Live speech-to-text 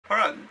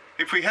Alright,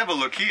 if we have a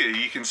look here,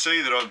 you can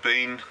see that I've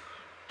been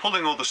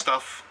pulling all the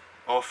stuff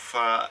off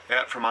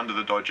out from under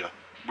the Dodger.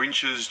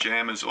 Winches,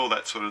 jammers, all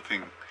that sort of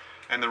thing.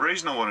 And the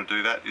reason I want to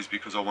do that is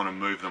because I want to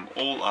move them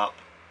all up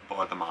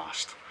by the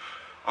mast.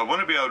 I want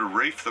to be able to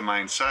reef the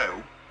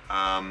mainsail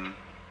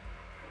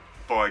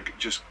by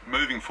just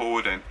moving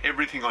forward, and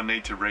everything I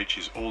need to reach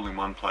is all in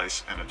one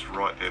place and it's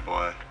right there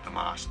by the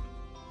mast.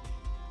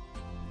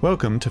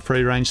 Welcome to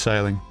Free Range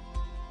Sailing.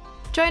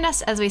 Join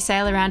us as we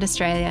sail around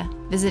Australia,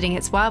 visiting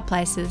its wild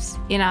places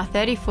in our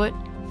 30-foot,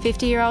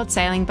 50-year-old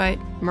sailing boat,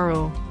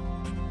 Marul.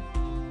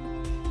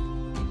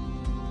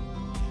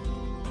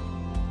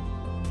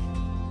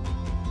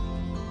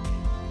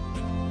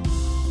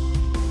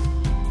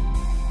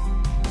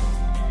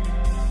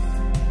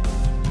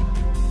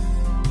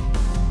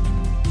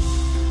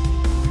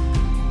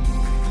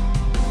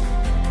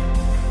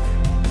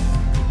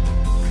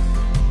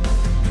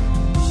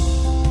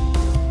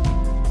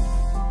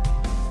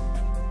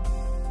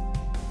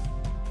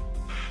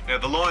 Now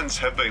the lines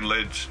have been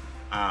led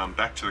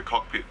back to the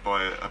cockpit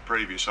by a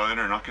previous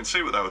owner, and I can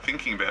see what they were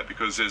thinking about,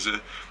 because there's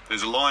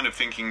a line of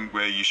thinking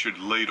where you should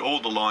lead all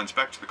the lines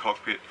back to the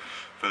cockpit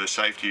for the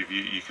safety of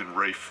you can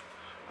reef,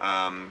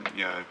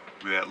 you know,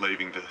 without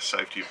leaving the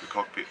safety of the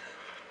cockpit.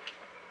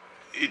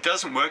 It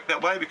doesn't work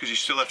that way, because you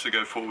still have to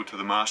go forward to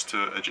the mast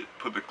to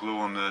put the glue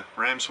on the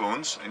ram's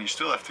horns, and you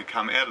still have to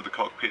come out of the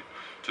cockpit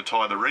to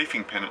tie the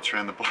reefing pennants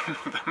around the bottom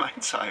of the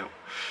mainsail.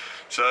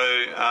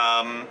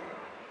 So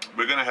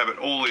we're going to have it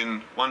all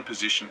in one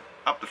position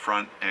up the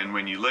front, and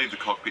when you leave the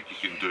cockpit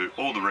you can do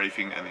all the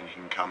reefing and then you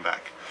can come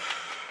back.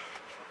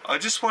 I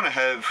just want to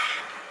have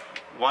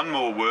one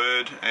more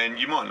word, and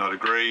you might not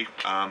agree,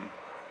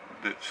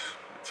 that's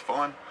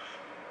fine.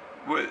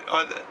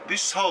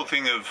 This whole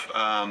thing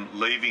of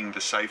leaving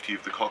the safety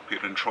of the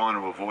cockpit and trying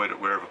to avoid it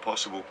wherever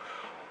possible,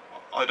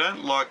 I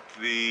don't like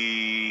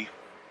the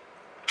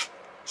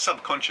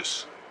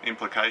subconscious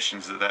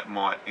implications that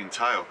might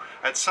entail.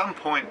 At some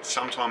point,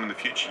 sometime in the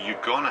future, you're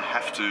gonna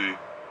have to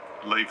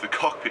leave the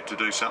cockpit to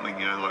do something.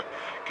 You know, like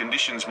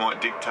conditions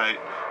might dictate,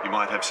 you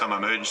might have some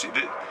emergency,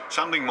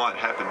 something might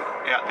happen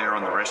out there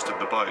on the rest of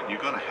the boat, and you're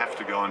gonna have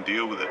to go and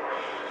deal with it.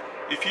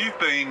 If you've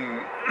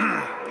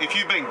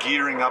been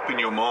gearing up in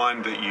your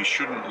mind that you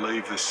shouldn't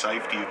leave the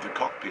safety of the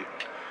cockpit,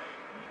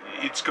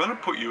 it's going to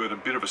put you at a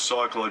bit of a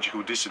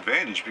psychological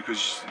disadvantage,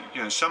 because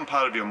you know some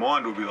part of your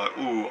mind will be like,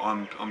 "Ooh,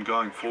 I'm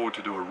going forward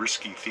to do a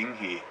risky thing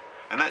here,"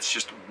 and that's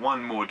just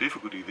one more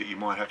difficulty that you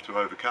might have to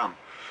overcome.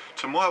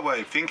 So my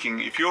way of thinking,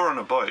 if you're on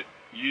a boat,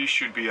 you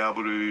should be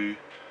able to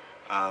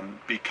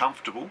be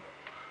comfortable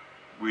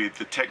with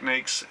the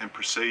techniques and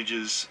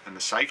procedures and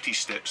the safety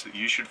steps that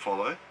you should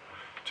follow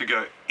to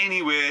go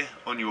anywhere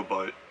on your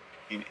boat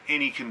in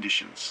any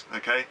conditions.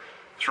 Okay.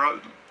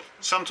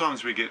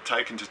 Sometimes we get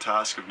taken to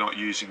task of not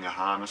using a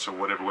harness or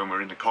whatever when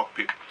we're in the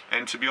cockpit,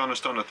 and to be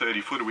honest, on a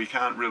 30-footer we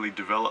can't really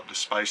develop the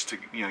space to,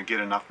 you know, get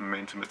enough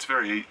momentum.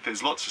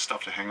 There's lots of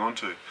stuff to hang on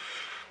to.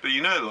 But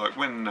you know, like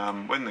when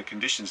the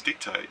conditions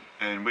dictate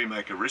and we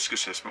make a risk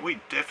assessment,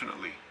 we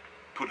definitely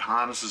put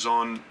harnesses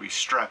on, we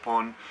strap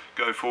on,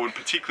 go forward.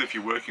 Particularly if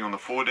you're working on the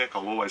foredeck,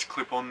 I'll always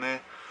clip on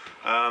there.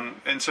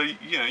 And so,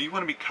 you know, you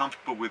want to be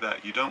comfortable with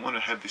that. You don't want to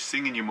have this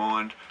thing in your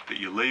mind that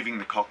you're leaving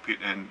the cockpit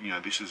and, you know,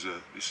 this is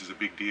a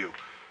big deal.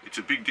 It's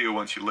a big deal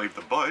once you leave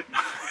the boat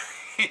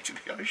into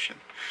the ocean.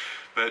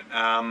 But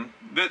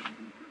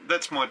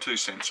that's my 2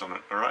 cents on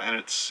it, all right? And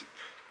it's,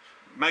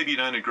 maybe you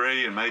don't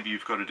agree and maybe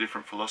you've got a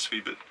different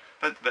philosophy,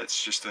 but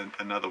that's just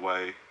another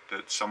way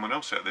that someone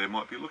else out there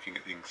might be looking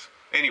at things.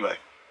 Anyway,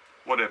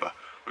 whatever.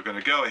 We're going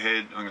to go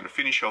ahead. I'm going to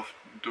finish off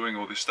doing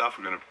all this stuff.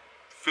 We're going to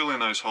fill in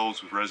those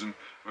holes with resin.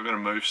 We're going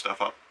to move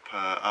stuff up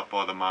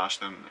by the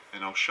mast, and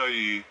I'll show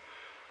you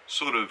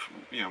sort of,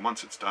 you know,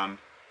 once it's done,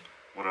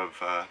 what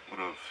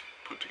I've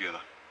put together.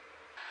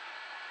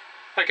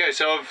 Okay,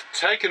 so I've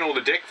taken all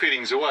the deck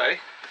fittings away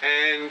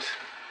and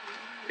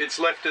it's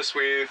left us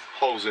with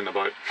holes in the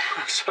boat.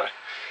 So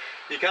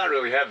you can't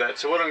really have that.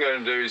 So what I'm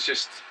going to do is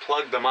just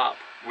plug them up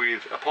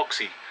with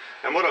epoxy.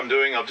 And what I'm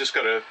doing, I've just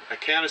got a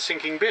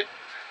countersinking bit,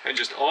 and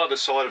just either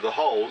side of the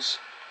holes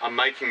I'm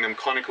making them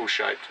conical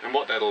shaped. And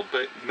what that'll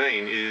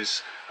mean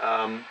is,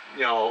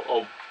 you know,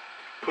 I'll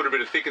put a bit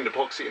of thickened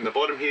epoxy in the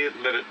bottom here,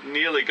 let it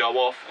nearly go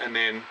off, and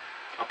then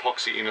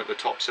epoxy in at the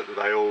top so that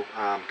they all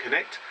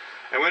connect.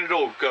 And when it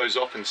all goes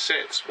off and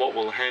sets, what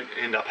will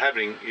end up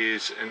having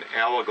is an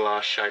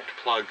hourglass shaped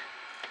plug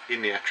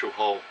in the actual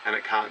hole, and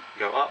it can't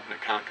go up and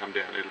it can't come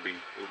down. It'll be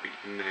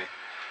in there.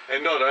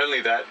 And not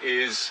only that,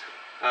 is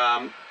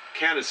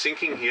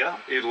countersinking here,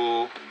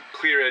 it'll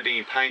clear out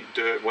any paint,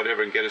 dirt,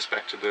 whatever, and get us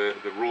back to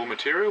the raw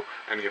material,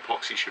 and the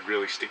epoxy should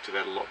really stick to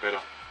that a lot better.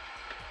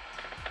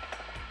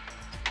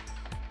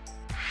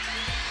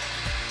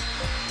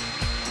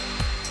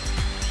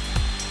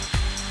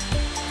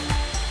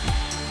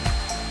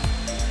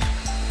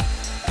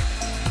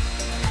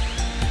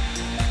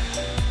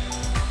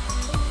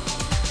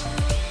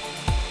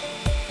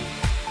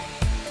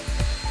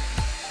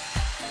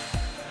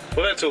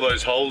 Well, that's all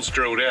those holes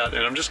drilled out,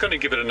 and I'm just going to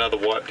give it another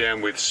wipe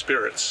down with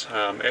spirits,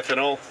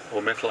 ethanol or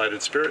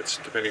methylated spirits,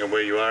 depending on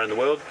where you are in the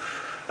world.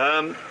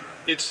 And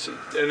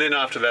then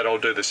after that I'll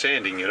do the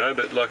sanding, you know,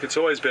 but like it's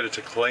always better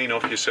to clean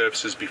off your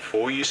surfaces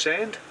before you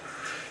sand.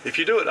 If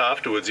you do it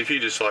afterwards, if you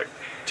just like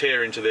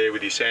tear into there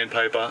with your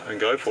sandpaper and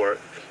go for it,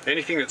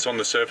 anything that's on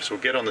the surface will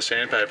get on the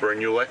sandpaper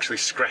and you'll actually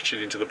scratch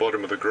it into the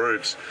bottom of the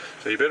grooves.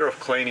 So you're better off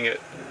cleaning it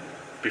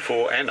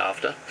before and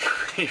after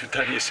you've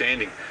done your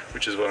sanding,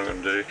 which is what I'm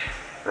going to do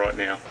right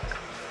now.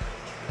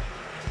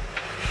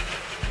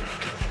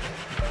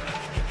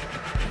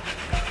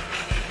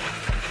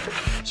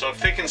 So I've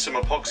thickened some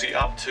epoxy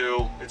up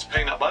till it's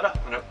peanut butter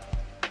and it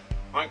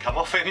won't come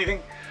off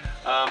anything.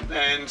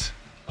 And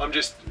I'm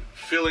just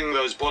filling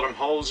those bottom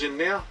holes in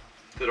now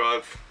that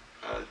I've,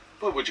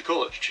 what would you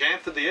call it,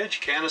 chamfered the edge,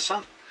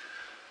 countersunk.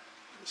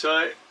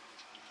 So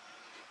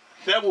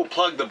that will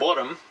plug the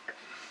bottom,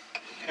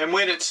 and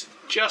when it's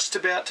just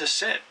about to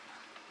set,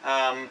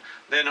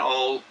 then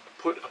I'll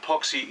put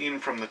epoxy in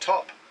from the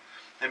top.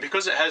 And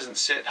because it hasn't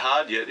set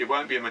hard yet, it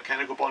won't be a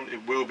mechanical bond,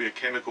 it will be a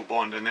chemical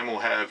bond, and then we'll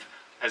have,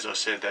 as I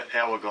said, that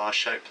hourglass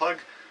shaped plug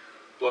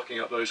blocking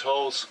up those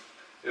holes.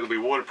 It'll be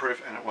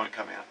waterproof and it won't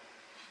come out.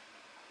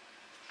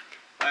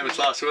 Famous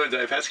last word,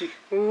 Dave Haskey.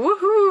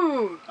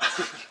 Woohoo!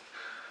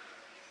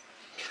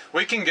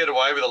 We can get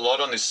away with a lot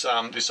on this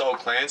this old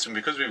Clansman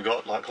because we've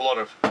got like a lot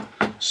of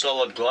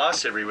solid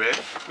glass everywhere.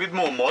 With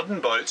more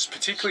modern boats,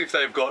 particularly if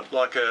they've got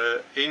like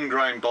a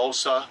ingrain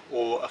balsa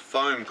or a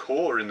foam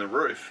core in the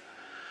roof,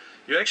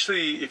 you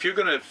actually, if you're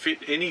going to fit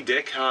any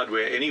deck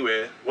hardware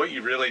anywhere, what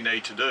you really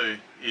need to do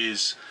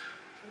is,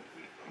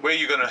 where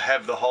you're going to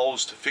have the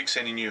holes to fix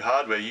any new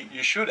hardware,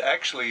 you should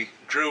actually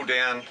drill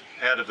down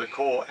out of the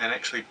core and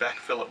actually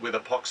backfill it with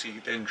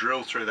epoxy, then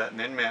drill through that and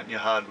then mount your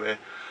hardware.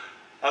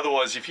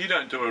 Otherwise, if you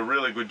don't do a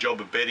really good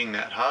job of bedding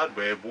that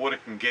hardware, water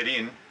can get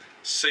in,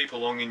 seep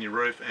along in your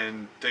roof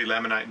and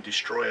delaminate and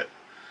destroy it.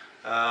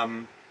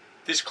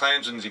 This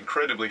Clansman's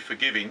incredibly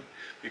forgiving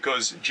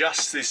because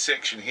just this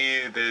section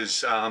here,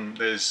 there's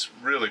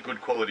really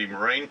good quality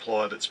marine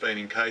ply that's been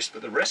encased,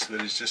 but the rest of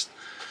it is just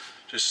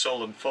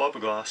solid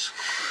fiberglass.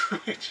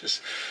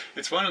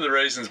 It's one of the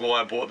reasons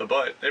why I bought the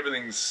boat.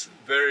 Everything's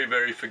very,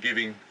 very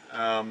forgiving.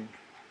 Well,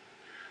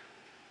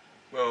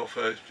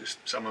 for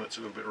just someone that's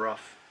a little bit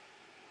rough.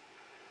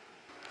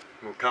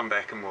 We'll come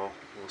back and we'll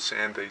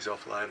sand these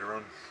off later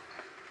on.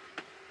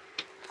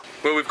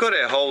 Well, we've got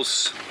our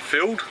holes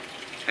filled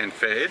and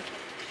faired.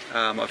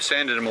 I've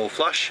sanded them all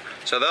flush,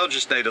 so they'll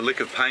just need a lick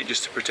of paint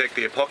just to protect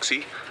the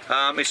epoxy.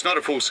 It's not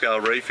a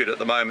full-scale refit at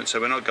the moment, so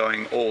we're not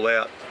going all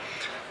out.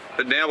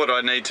 But now what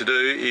I need to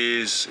do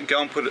is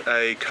go and put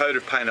a coat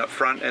of paint up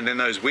front, and then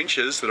those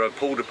winches that I've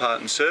pulled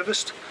apart and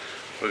serviced,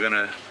 we're going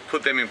to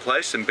put them in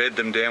place and bed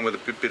them down with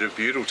a bit of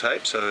butyl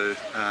tape, so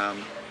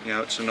you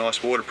know, it's a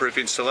nice waterproof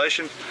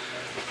installation,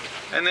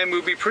 and then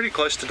we'll be pretty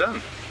close to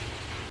done.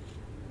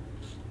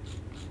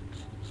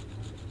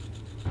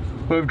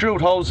 We've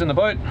drilled holes in the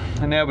boat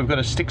and now we've got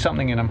to stick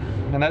something in them,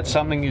 and that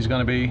something is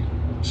going to be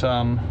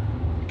some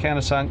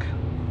countersunk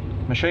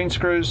machine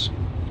screws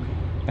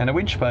and a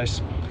winch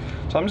base.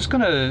 So I'm just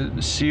going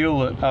to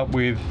seal it up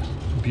with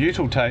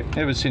butyl tape.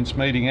 Ever since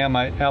meeting our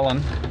mate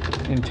Alan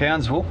in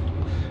Townsville,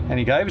 and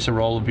he gave us a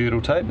roll of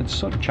butyl tape, it's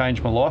sort of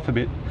changed my life a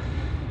bit,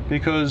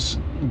 because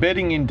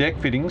bedding in deck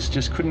fittings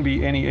just couldn't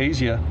be any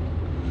easier.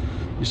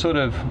 You sort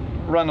of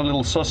run a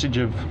little sausage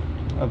of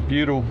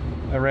butyl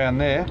around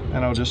there,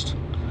 and I'll just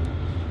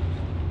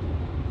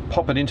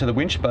pop it into the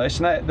winch base,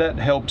 and that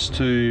helps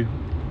to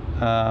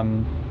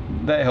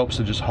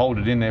just hold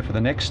it in there for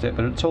the next step.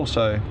 But it's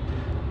also,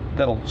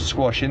 that'll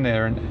squash in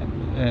there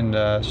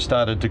and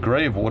start a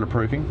degree of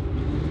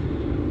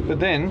waterproofing. But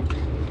then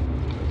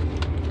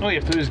all you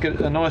have to do is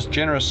get a nice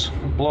generous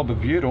blob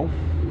of butyl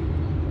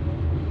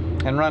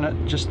and run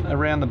it just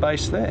around the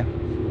base there,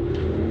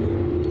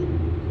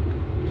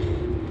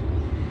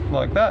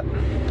 like that.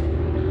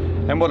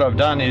 And what I've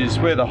done is,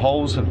 where the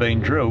holes have been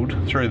drilled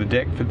through the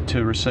deck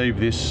to receive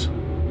this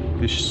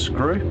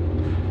screw,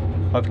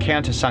 I've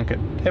countersunk it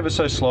ever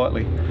so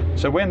slightly.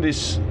 So when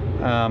this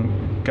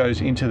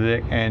goes into the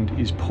deck and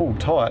is pulled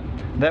tight,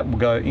 that will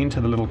go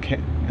into the little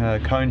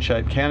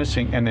cone-shaped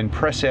countersink and then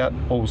press out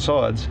all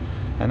sides,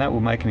 and that will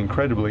make an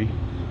incredibly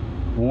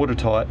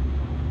watertight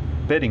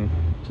bedding.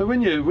 So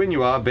when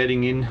you are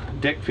bedding in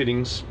deck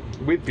fittings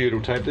with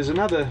butyl tape, there's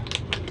a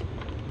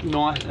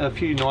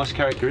few nice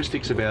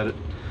characteristics about it.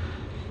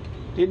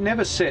 It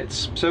never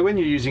sets. So when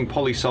you're using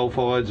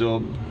polysulfides or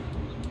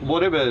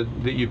whatever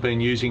that you've been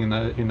using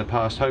in the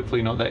past,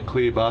 hopefully not that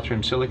clear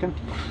bathroom silicone,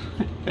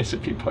 there's a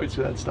few boats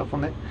with that stuff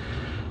on there.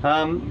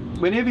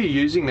 Whenever you're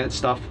using that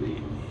stuff,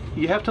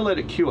 you have to let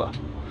it cure.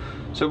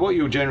 So what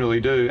you'll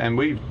generally do, and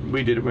we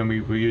did it when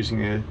we were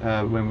using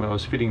when I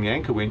was fitting the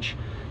anchor winch,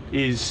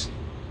 is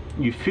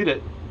you fit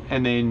it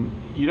and then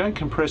you don't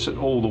compress it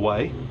all the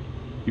way.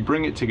 You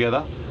bring it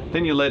together,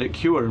 then you let it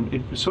cure, and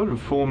it sort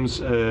of forms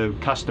a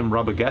custom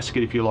rubber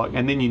gasket, if you like,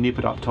 and then you nip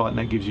it up tight, and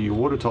that gives you your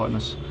water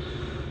tightness.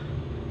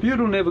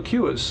 Butyl never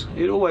cures.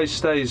 It always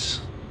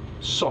stays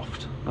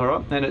soft, all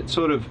right? And it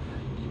sort of,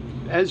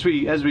 as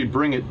we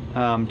bring it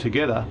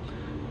together,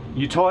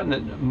 you tighten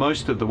it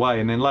most of the way,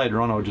 and then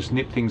later on I'll just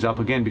nip things up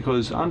again,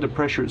 because under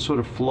pressure it sort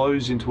of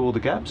flows into all the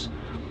gaps,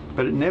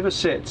 but it never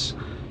sets.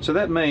 So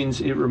that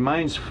means it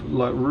remains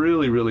like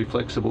really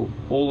flexible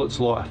all its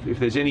life. If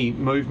there's any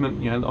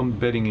movement, you know, I'm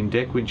bedding in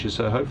deck winches,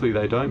 so hopefully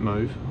they don't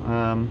move.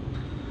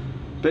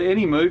 But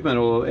any movement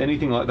or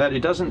anything like that,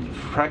 it doesn't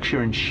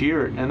fracture and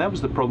shear it. And that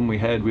was the problem we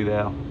had with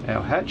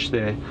our hatch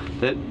there,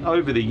 that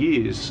over the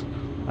years,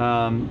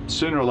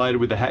 sooner or later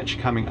with the hatch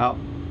coming up,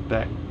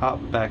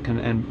 back,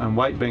 and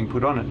weight being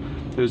put on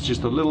it, there was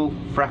just a little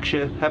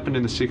fracture, happened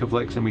in the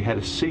Sikaflex, and we had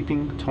a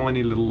seeping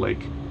tiny little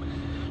leak.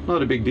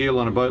 Not a big deal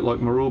on a boat like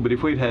Marul, but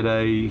if we'd had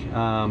a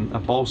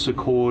balsa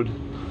cord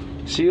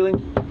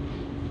sealing,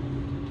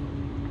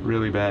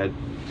 really bad.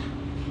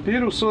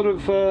 Butyl's sort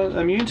of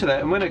immune to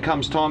that, and when it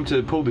comes time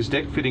to pull this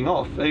deck fitting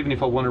off, even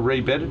if I want to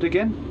rebed it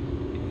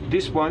again,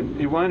 it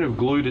won't have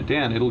glued it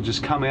down. It'll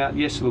just come out.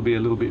 Yes, it'll be a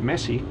little bit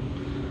messy,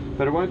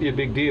 but it won't be a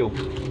big deal.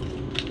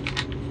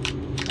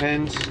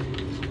 And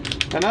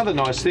another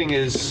nice thing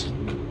is,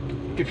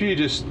 if you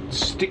just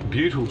stick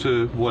Butyl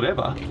to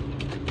whatever,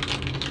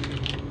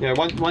 you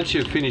know, once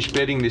you've finished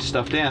bedding this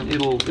stuff down,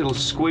 it'll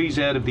squeeze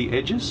out of the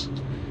edges.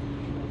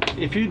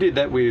 If you did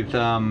that with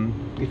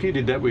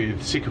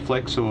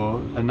Sikaflex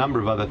or a number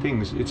of other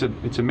things,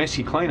 it's a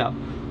messy cleanup.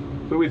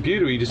 But with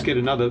Butyl, you just get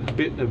another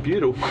bit of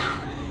Butyl,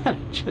 and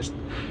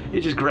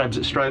it just grabs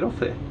it straight off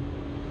there.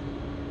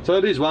 So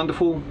it is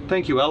wonderful.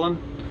 Thank you,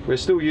 Alan. We're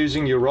still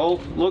using your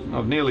roll. Look,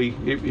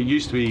 it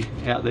used to be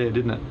out there,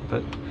 didn't it?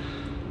 But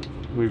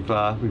we've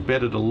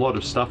bedded a lot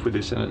of stuff with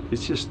this, and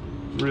it's just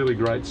really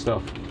great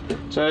stuff.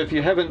 So if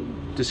you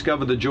haven't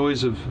discovered the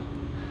joys of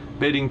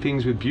bedding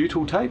things with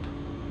Butyl tape,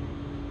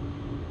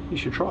 you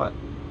should try it.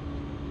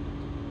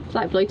 It's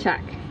like blue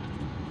tack.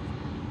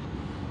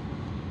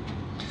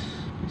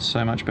 It's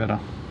so much better.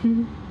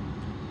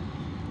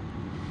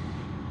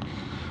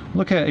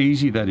 Look how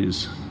easy that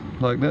is.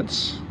 Like,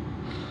 that's,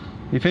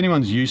 if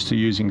anyone's used to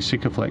using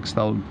Sikaflex,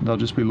 they'll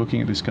just be looking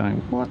at this going,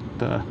 what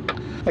the?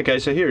 Okay,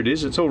 so here it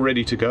is. It's all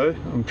ready to go.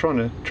 I'm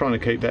trying to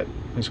keep that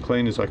as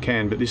clean as I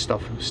can, but this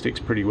stuff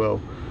sticks pretty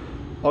well.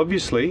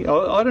 Obviously,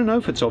 I don't know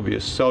if it's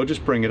obvious, so I'll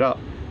just bring it up.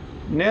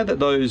 Now that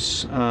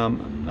those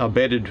are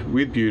bedded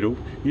with Butyl,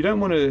 you don't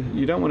want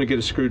to get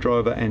a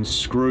screwdriver and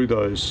screw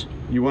those.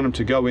 You want them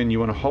to go in. You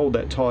want to hold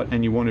that tight,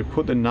 and you want to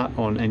put the nut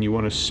on, and you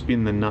want to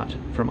spin the nut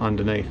from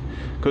underneath.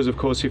 Because of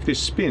course, if this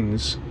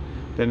spins,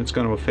 then it's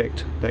going to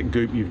affect that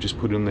goop you've just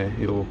put in there.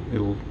 It'll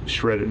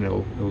shred it, and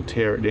it'll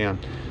tear it down.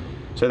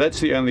 So that's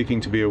the only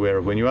thing to be aware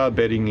of when you are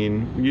bedding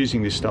in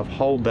using this stuff.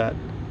 Hold that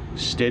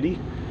steady,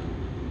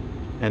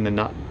 and the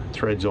nut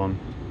threads on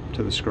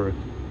to the screw.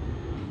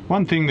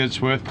 One thing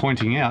that's worth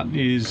pointing out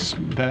is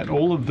that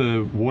all of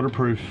the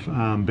waterproof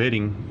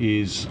bedding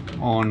is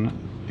on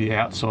the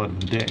outside of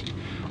the deck.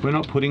 We're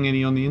not putting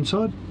any on the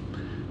inside,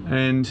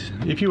 and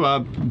if you are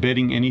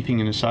bedding anything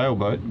in a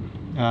sailboat,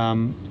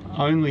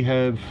 only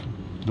have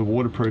the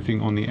waterproofing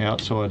on the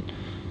outside.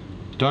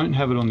 Don't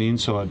have it on the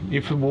inside.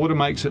 If the water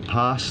makes it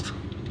past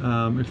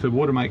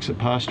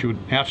your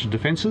outer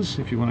defences,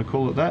 if you want to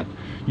call it that,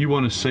 you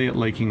want to see it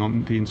leaking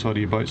on the inside of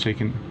your boat so you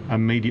can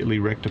immediately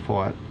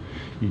rectify it.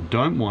 You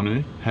don't want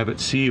to have it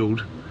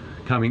sealed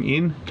coming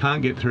in,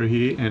 can't get through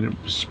here, and it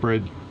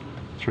spread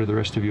through the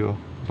rest of your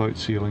boat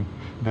ceiling.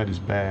 That is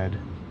bad.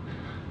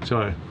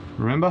 So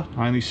remember,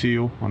 only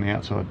seal on the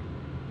outside.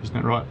 Isn't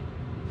that right?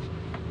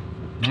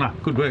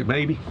 Good work,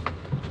 baby.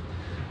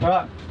 All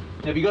right,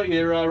 have you got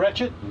your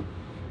ratchet?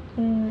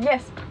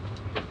 Yes,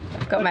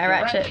 I've got my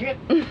ratchet.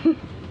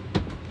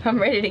 I'm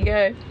ready to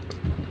go.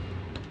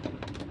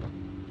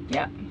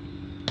 Yep.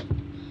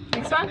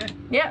 Next one?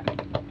 Yep.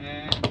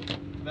 And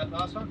that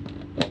last one?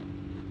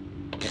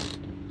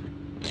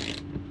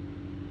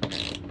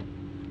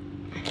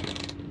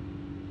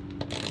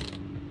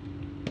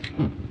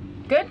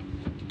 Good?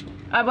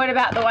 What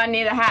about the one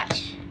near the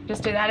hatch?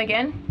 Just do that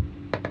again?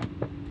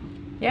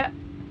 Yep.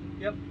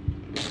 Yep.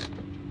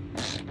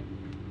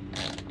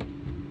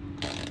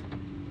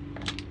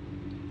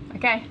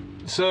 Okay.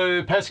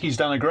 So Pasky's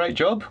done a great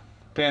job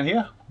down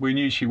here. We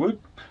knew she would.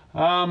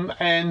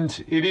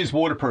 And it is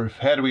waterproof.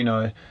 How do we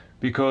know?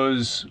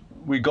 Because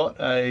we got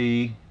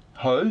a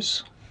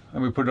hose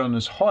and we put it on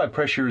as high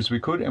pressure as we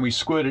could, and we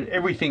squirted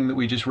everything that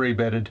we just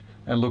rebedded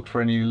and looked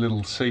for any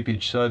little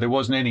seepage. So there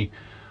wasn't any.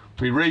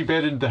 We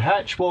rebedded the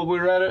hatch while we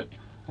were at it.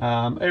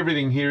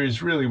 Everything here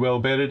is really well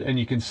bedded, and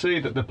you can see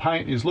that the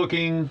paint is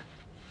looking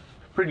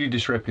pretty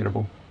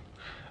disreputable.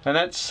 And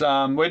that's,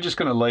 we're just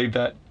going to leave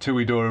that till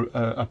we do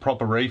a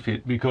proper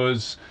refit,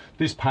 because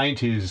this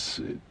paint is,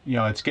 you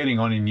know, it's getting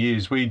on in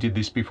years. We did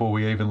this before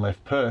we even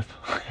left Perth.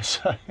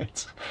 So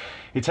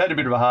it's had a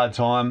bit of a hard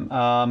time.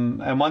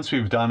 And once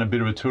we've done a bit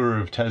of a tour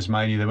of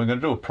Tasmania, then we're going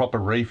to do a proper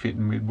refit,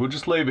 and we'll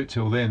just leave it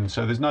till then.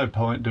 So there's no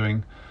point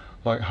doing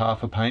like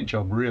half a paint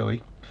job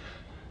really.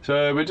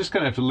 So we're just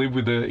going to have to live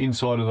with the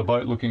inside of the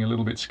boat looking a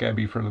little bit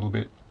scabby for a little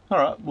bit. All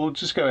right, we'll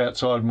just go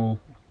outside and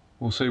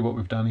we'll see what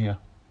we've done here.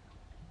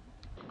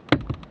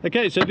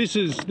 Okay, so this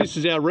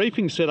is our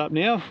reefing setup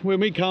now.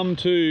 When we come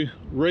to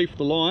reef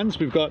the lines,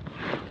 we've got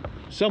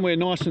somewhere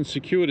nice and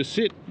secure to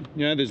sit.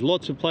 You know, there's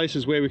lots of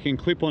places where we can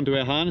clip onto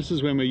our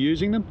harnesses when we're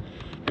using them.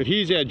 But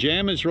here's our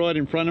jammers right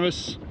in front of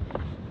us,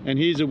 and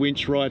here's a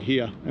winch right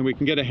here, and we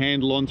can get a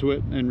handle onto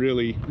it and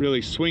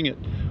really swing it.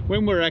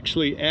 When we're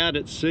actually out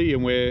at sea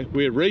and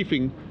we're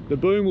reefing, the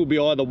boom will be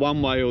either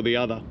one way or the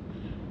other.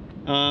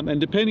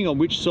 And depending on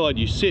which side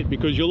you sit,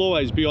 because you'll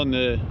always be on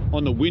the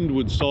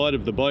windward side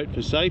of the boat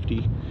for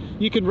safety,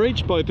 you can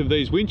reach both of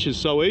these winches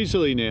so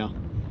easily now.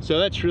 So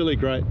that's really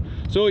great.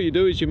 So all you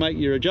do is you make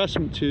your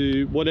adjustment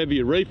to whatever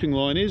your reefing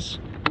line is,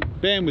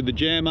 bam with the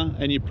jammer,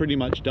 and you're pretty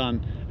much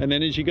done. And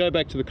then as you go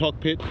back to the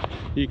cockpit,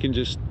 you can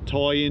just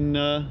tie in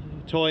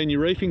your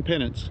reefing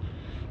pennants.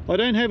 I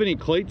don't have any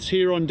cleats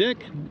here on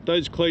deck.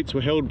 Those cleats were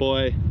held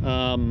by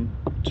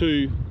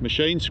 2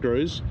 machine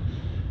screws.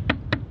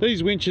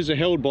 These winches are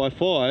held by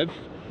 5.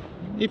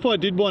 If I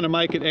did want to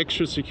make it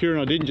extra secure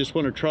and I didn't just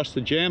want to trust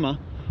the jammer,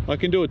 I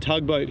can do a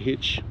tugboat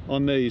hitch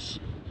on these.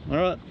 All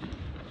right.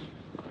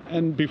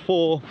 And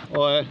before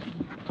I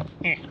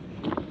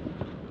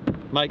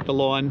make the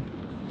line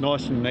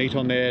nice and neat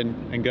on there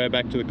and go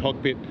back to the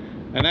cockpit,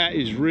 and that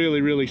is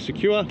really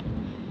secure,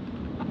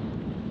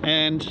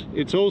 and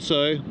it's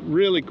also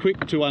really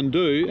quick to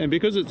undo, and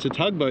because it's a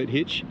tugboat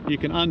hitch, you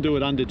can undo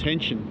it under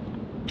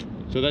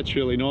tension, so that's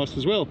really nice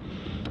as well.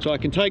 So I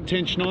can take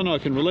tension on, I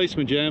can release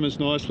my jammers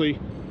nicely,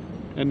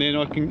 and then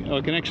I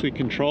can actually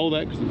control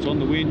that because it's on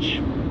the winch.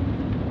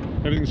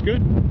 Everything's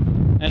good,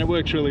 and it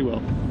works really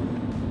well.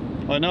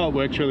 I know it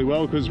works really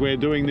well because we're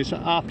doing this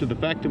after the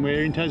fact and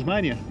we're in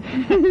Tasmania.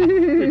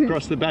 We've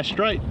crossed the Bass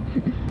Strait.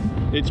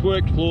 It's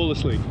worked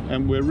flawlessly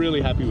and we're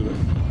really happy with it.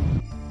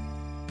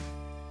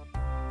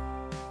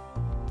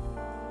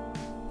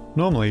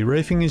 Normally,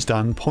 reefing is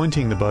done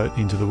pointing the boat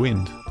into the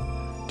wind.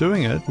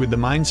 Doing it with the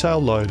mainsail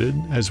loaded,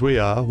 as we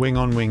are wing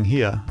on wing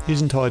here,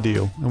 isn't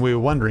ideal, and we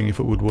were wondering if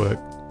it would work.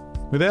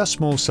 With our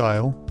small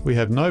sail, we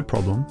have no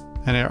problem,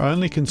 and our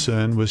only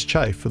concern was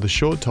chafe for the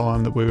short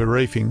time that we were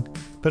reefing,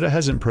 but it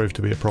hasn't proved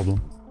to be a problem.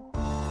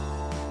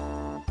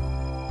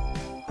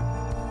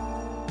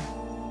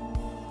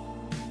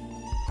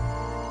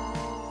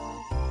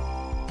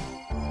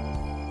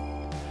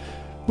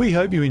 We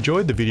hope you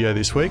enjoyed the video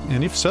this week,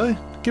 and if so,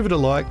 give it a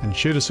like and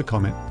shoot us a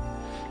comment.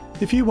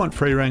 If you want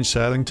free range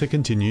sailing to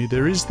continue,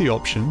 there is the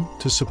option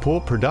to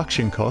support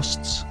production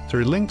costs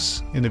through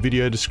links in the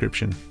video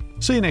description.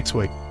 See you next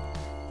week.